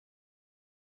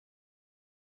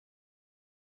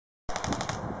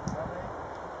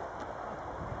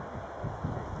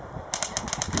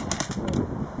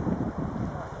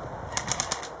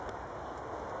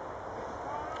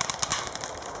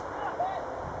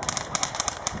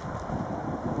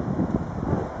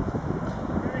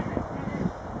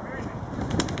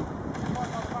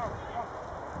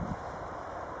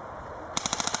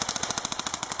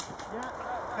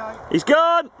He's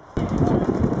gone! I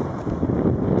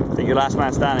think you're last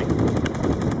man standing.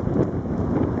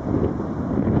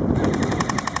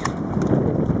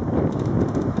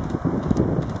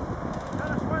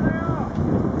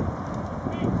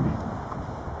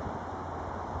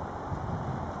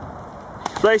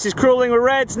 Place is crawling with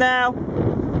reds now.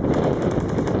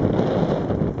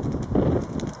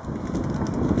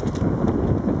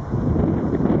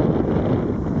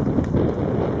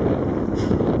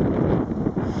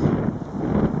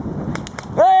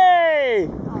 Hey!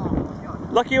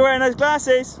 Lucky you're wearing those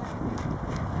glasses.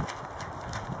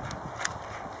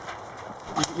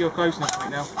 You're close enough to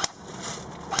it now.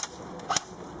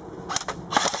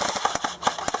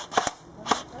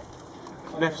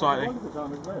 Left slightly.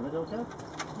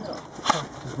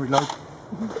 Just reload.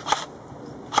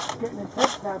 Getting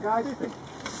intense now, guys. I've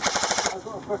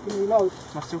got to fucking reload.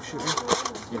 Am I still shooting?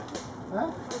 Yeah.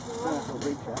 Huh?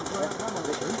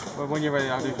 Well, when you're ready,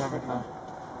 I'll do cover now.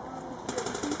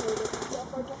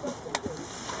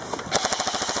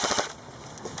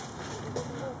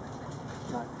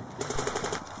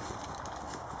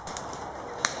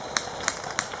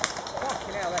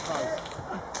 Fucking hell, that close.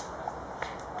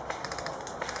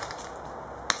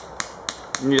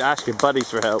 You need to ask your buddies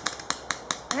for help.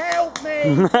 Help me!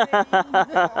 Please.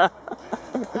 Oh,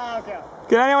 God.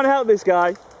 Can anyone help this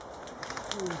guy?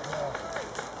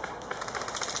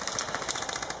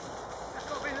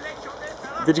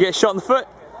 Did you get shot in the foot?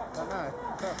 I don't know.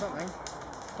 Got something.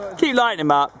 Keep lighting him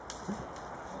up.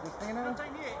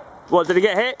 What, did he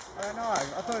get hit? I don't know. I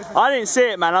thought it was I didn't see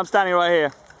it, man. I'm standing right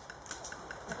here.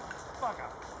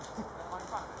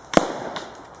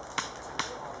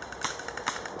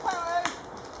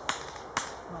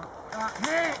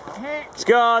 hit. It's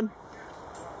gone.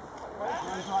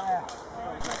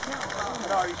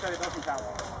 No, you said it doesn't count.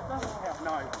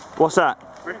 No. What's that?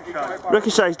 Ricochet.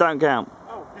 Ricochets don't count.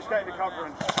 Oh, just getting the cover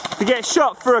in. If you get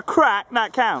shot for a crack,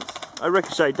 that counts. A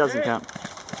ricochet doesn't count.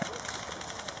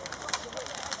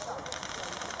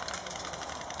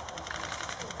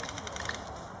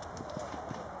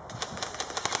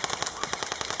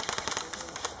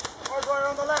 Hardwire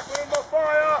on the left, we need more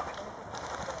fire!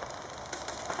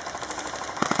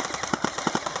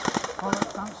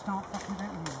 Don't start fucking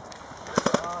betting me.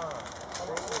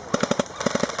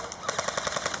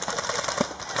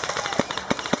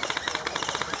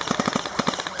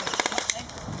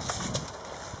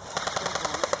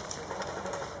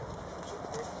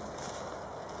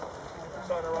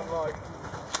 Sorry, the wrong line.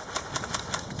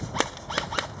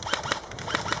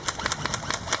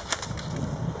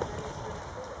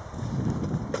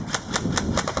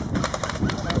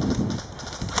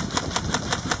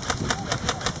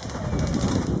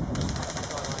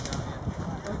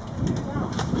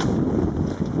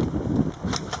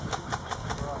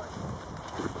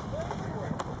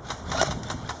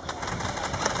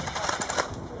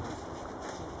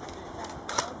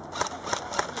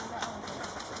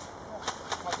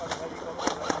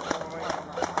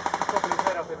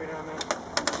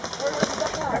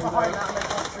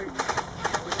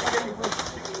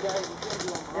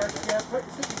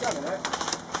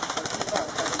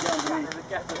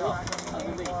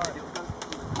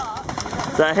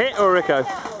 Is that a hit or a Rico?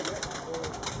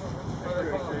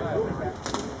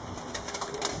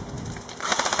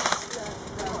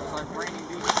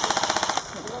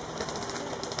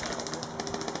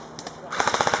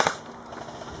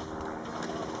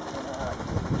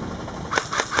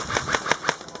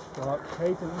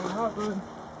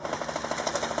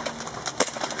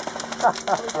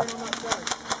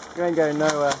 You ain't going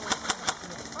nowhere.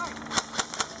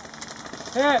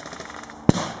 Hit!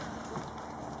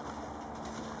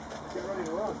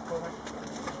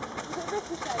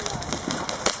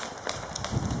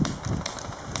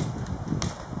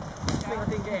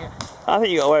 I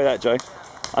think you got away with that, Joe.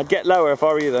 I'd get lower if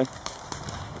I were you, though.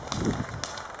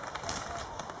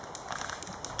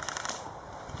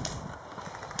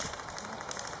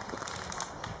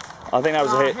 I think that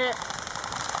was a hit.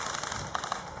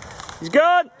 He's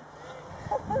gone!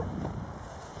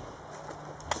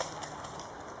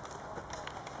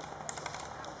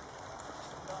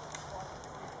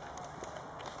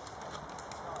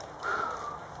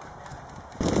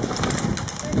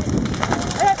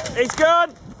 He's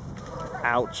gone!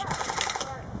 Ouch.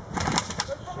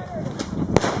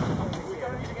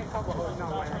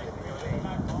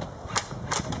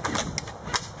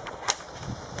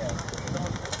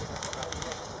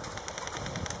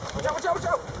 Watch out, watch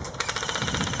out!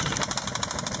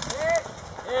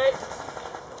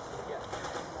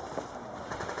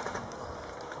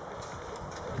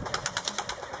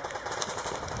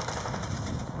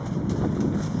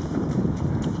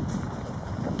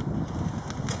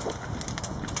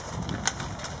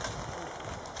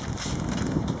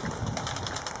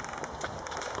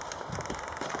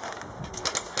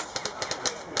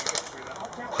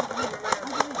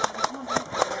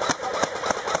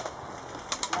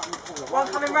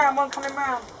 one coming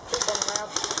round.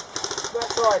 That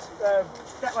side,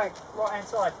 that way, right hand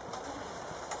side.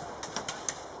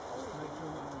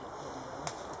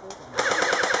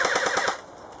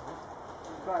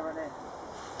 Guy right there.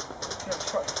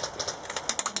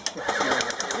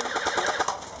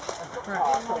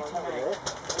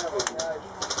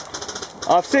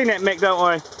 I've seen it, Mick, don't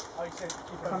worry. Oh, you see,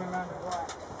 keep coming round the right.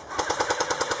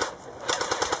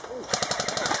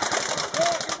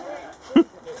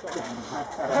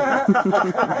 I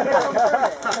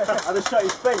just shot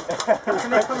his feet.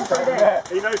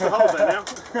 He knows to hold there now.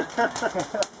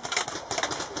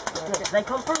 They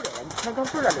come through there. They come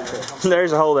through that.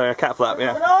 There's a hole there, a cat flap,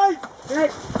 yeah.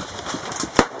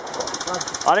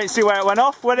 I didn't see where it went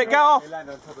off. Where did it go off? It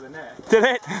landed on top of the net. Did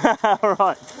it?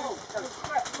 Alright.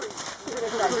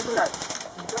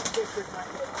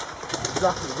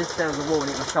 Luckily, this down the wall and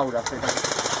hit my shoulder.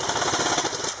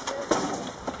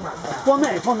 One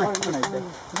minute.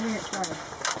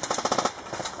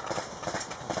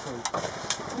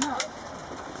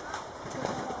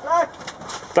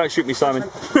 Don't shoot me, Simon.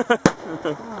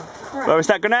 Where was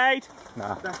that grenade?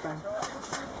 Nah.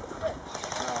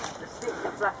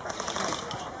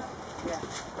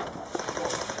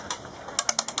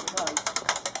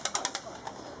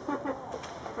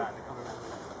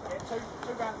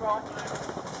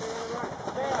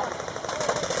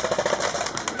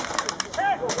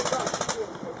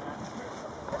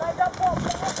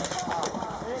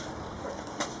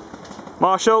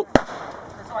 Marshall.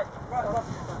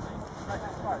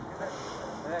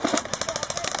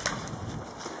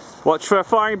 Watch for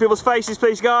firing in people's faces,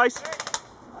 please, guys.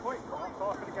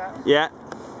 Yeah.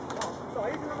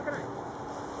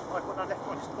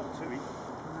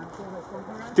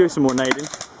 Do some more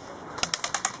nading.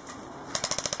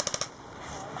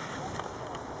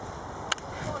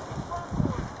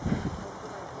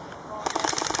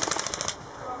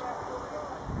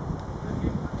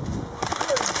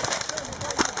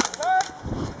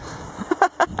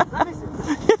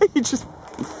 You just.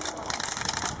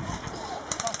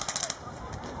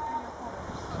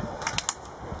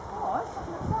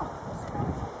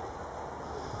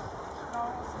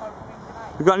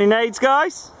 We got any nades,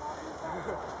 guys?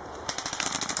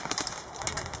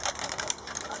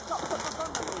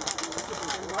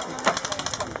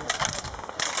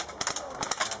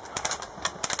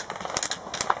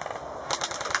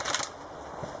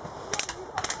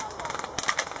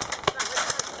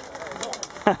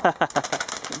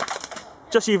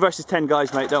 Just you versus 10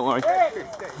 guys, mate, don't worry.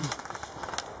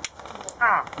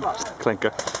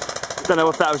 Clinker. Don't know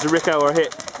if that was a Rico or a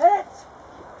hit.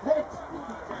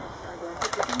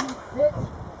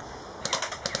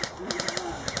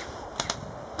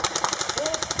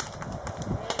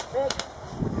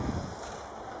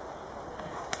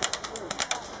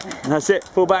 And that's it,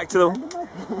 fall back to the...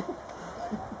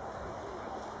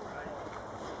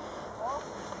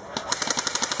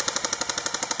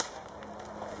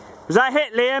 Was that a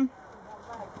hit, Liam?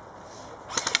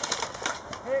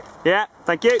 Yeah,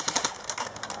 thank you.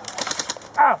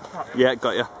 Yeah,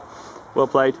 got you. Well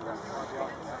played.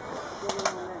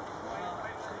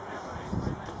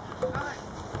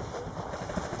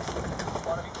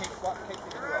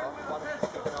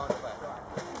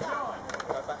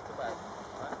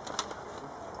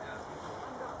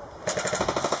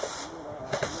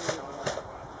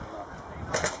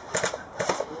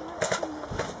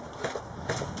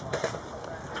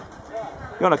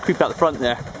 You want to creep out the front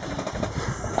there.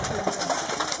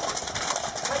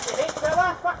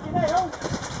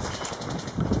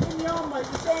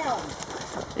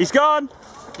 He's gone.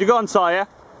 You're gone, Sire.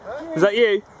 Is that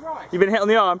you? You've been hit on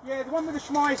the arm? Yeah, the one with the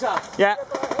schmizer. Yeah.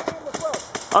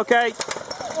 Okay.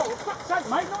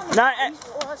 No,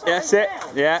 that's it.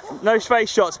 Yeah. No face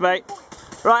shots, mate.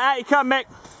 Right, out you come, Mick.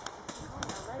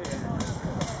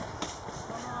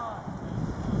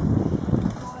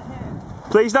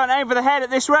 Please don't aim for the head at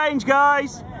this range,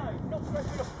 guys.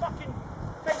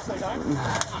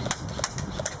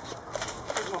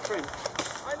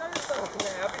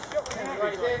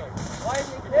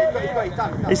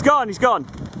 He's gone, he's gone.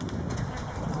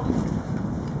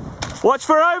 Watch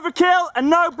for overkill and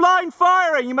no blind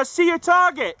firing. You must see your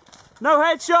target. No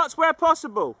headshots where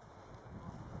possible.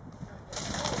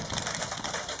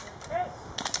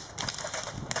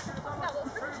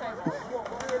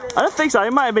 I don't think so.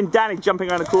 It might have been Danny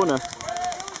jumping around the corner.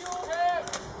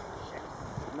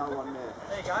 No one there.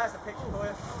 There you go, that's a picture for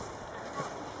you.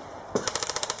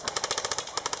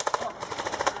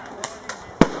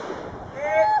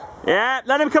 Yeah,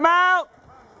 let him come out.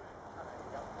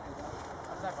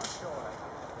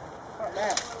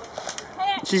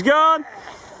 She's gone.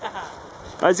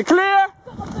 Is it clear?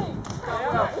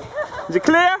 Is it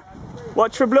clear?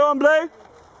 Watch for blue on blue.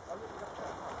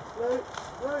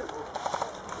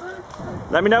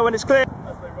 Let me know when it's clear.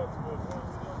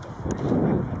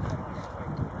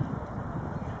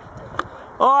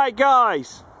 Alright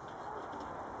guys.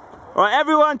 Alright,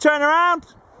 everyone turn around.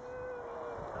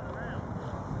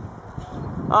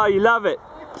 Oh, you love it.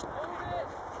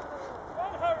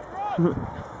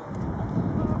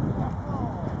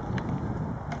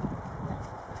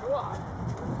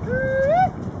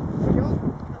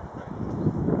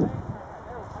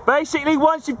 Basically,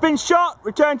 once you've been shot,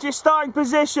 return to your starting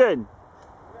position.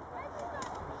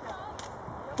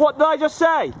 What did I just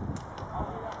say?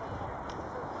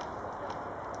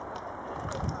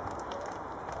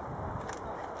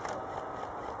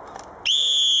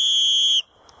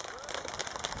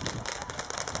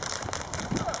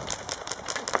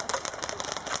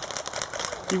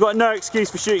 You've got no excuse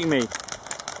for shooting me.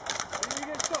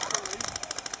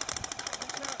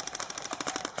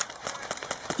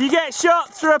 If you get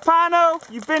shot through a panel,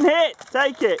 you've been hit.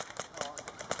 Take it.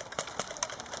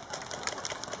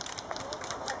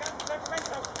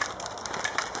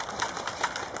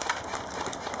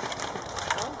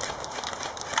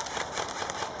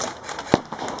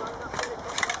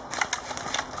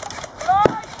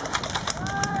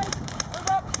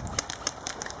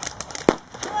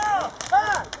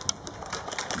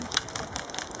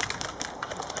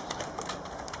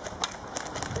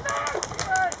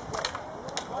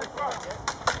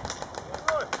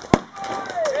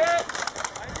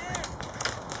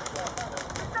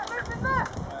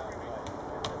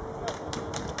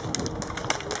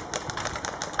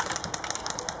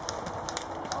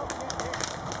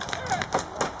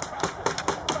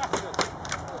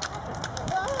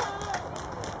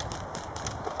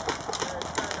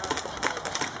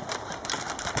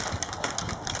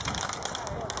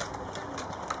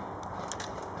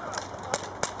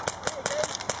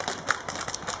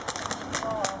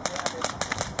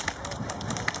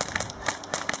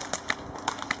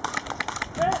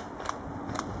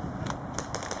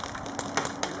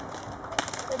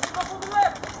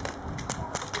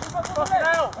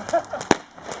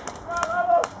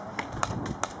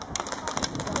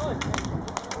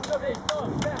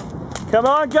 Come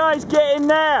on guys, get in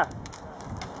there!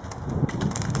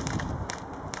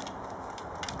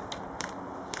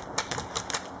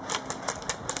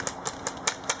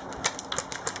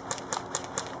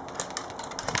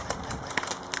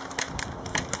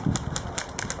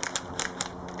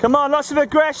 Come on, lots of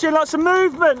aggression, lots of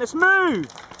movement, let's move!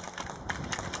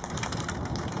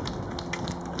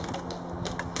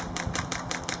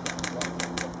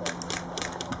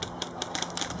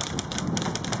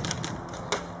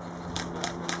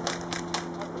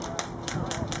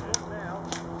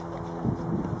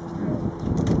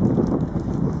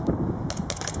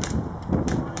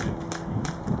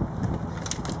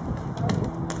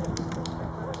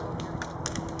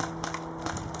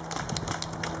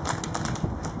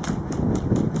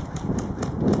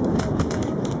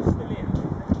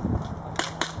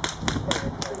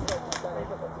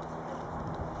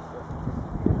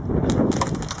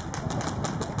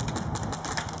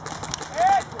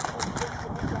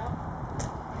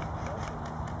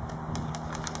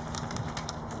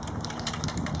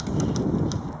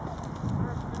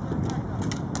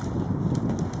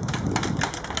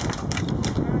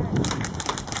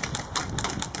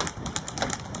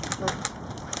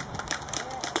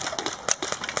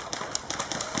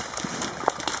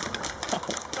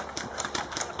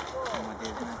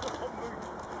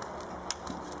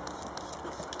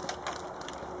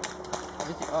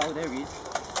 Oh, there he is.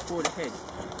 Forward ahead.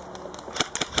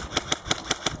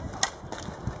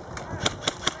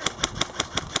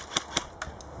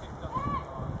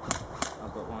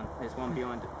 I've got one. There's one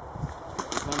behind.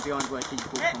 There's one behind where he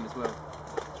pulled from as well.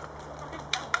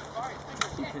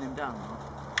 Keeping him down now.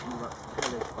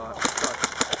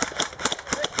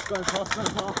 Going fast,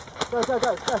 going fast. Go, go,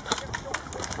 go, go.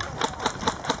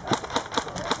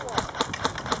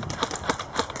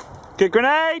 Good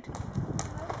grenade!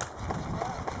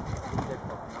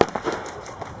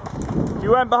 If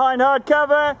you went behind hard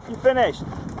cover, you finished.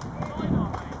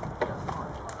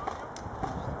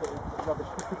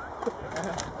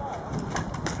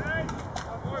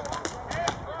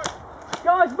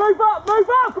 Guys, move up,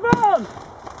 come on!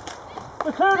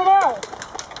 We're clearing them out!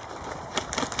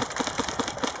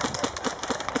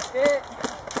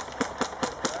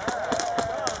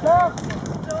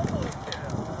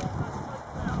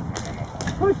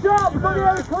 Push up, we've got the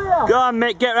area clear! Go on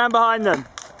Mick, get round behind them.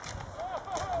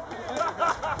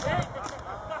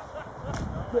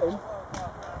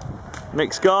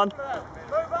 Mick's gone.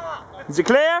 Is it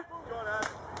clear?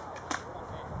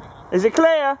 Is it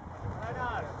clear?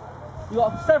 You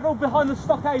got several behind the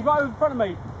stockade right in front of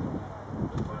me.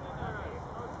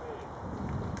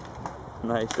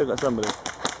 No, you still got somebody.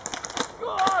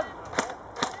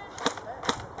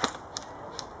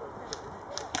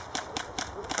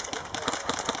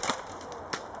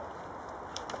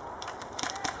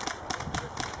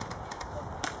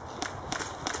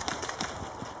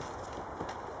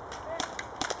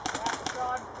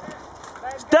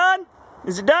 It's done?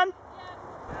 Is it done?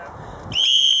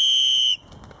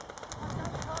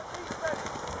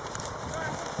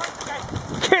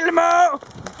 Kill them all!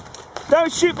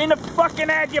 Don't shoot me in the fucking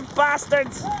head, you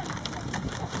bastards!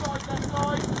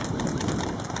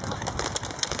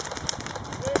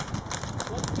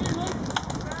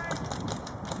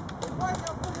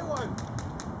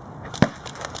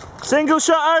 Single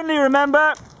shot only,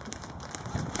 remember?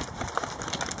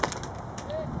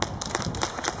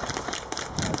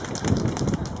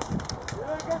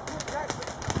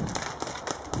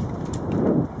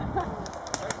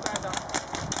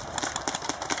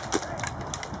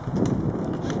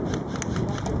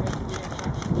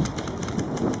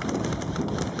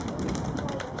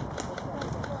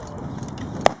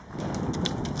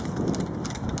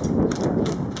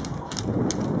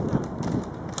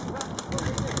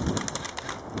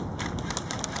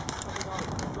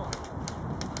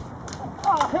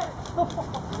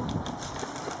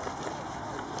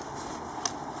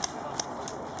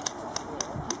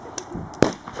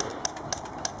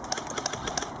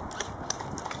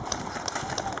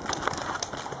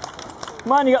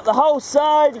 Come on, you got the whole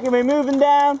side, you can be moving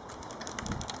down.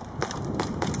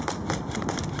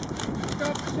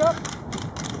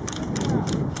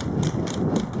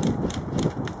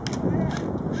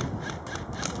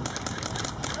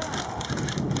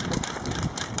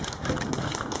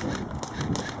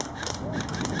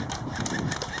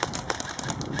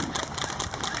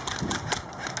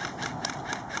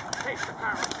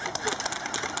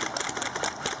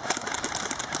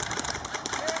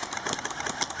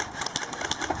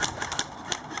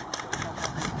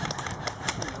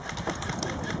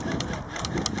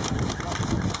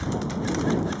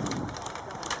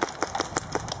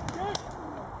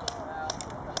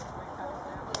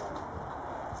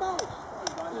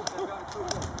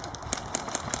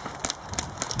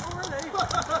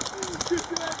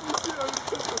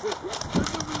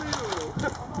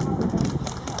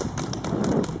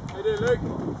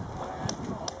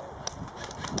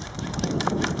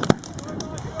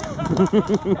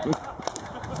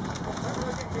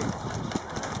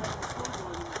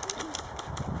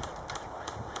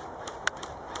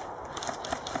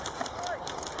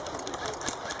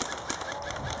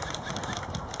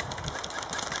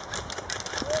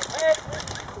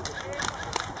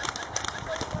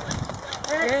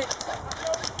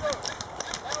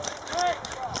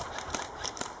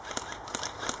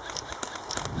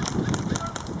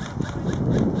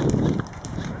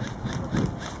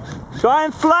 Try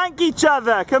and flank each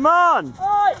other, come on!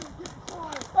 Oi!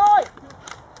 Oi!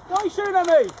 Why are you shooting at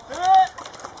me?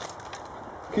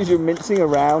 Because you're mincing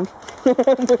around. I'm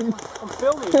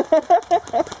filming.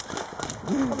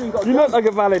 You look like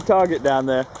a valid target down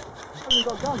there. I've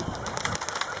got guns.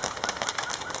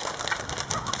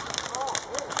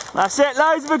 That's it,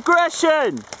 loads of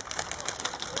aggression!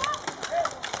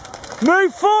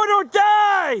 Move forward or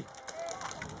die!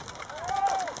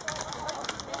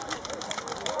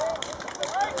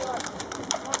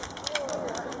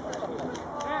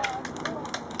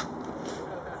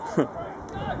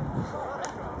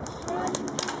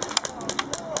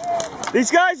 These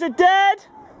guys are dead!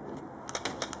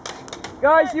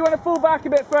 Guys, you want to fall back a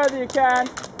bit further, you can.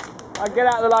 I'll get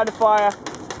out of the line of fire.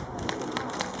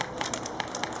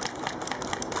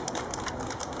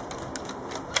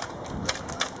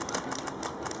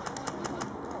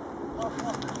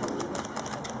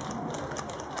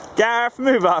 Gareth,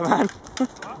 move up, man.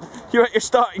 You're at your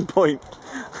starting point.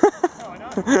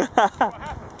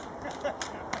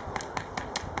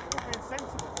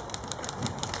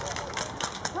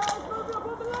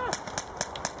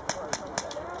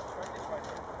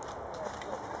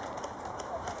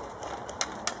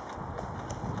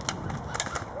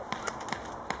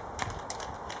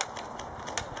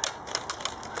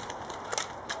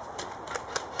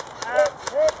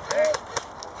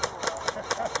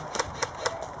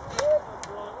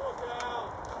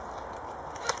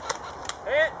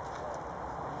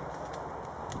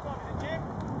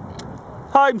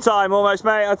 Home time almost,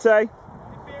 mate, I'd say.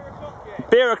 Beer o'clock yet?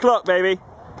 Beer o'clock, baby.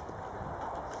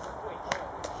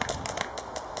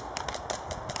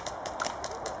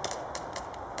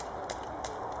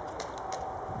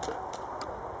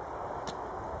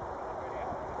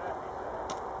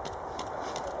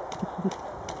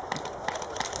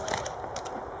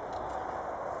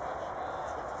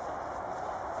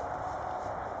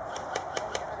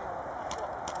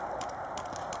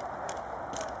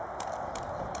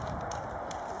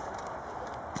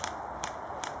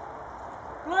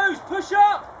 push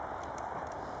up!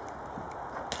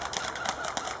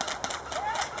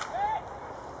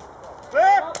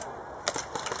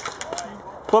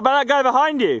 What about that guy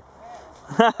behind you?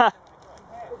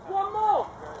 One more.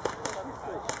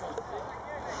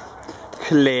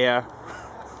 Clear. Where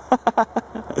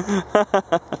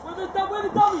the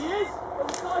dummy is, on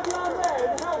the side behind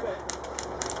there, in the helmet.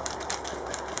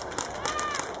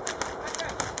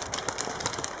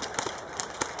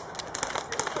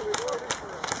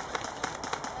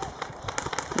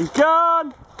 He's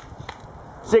gone!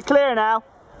 Is it clear now?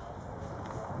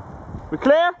 We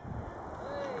clear?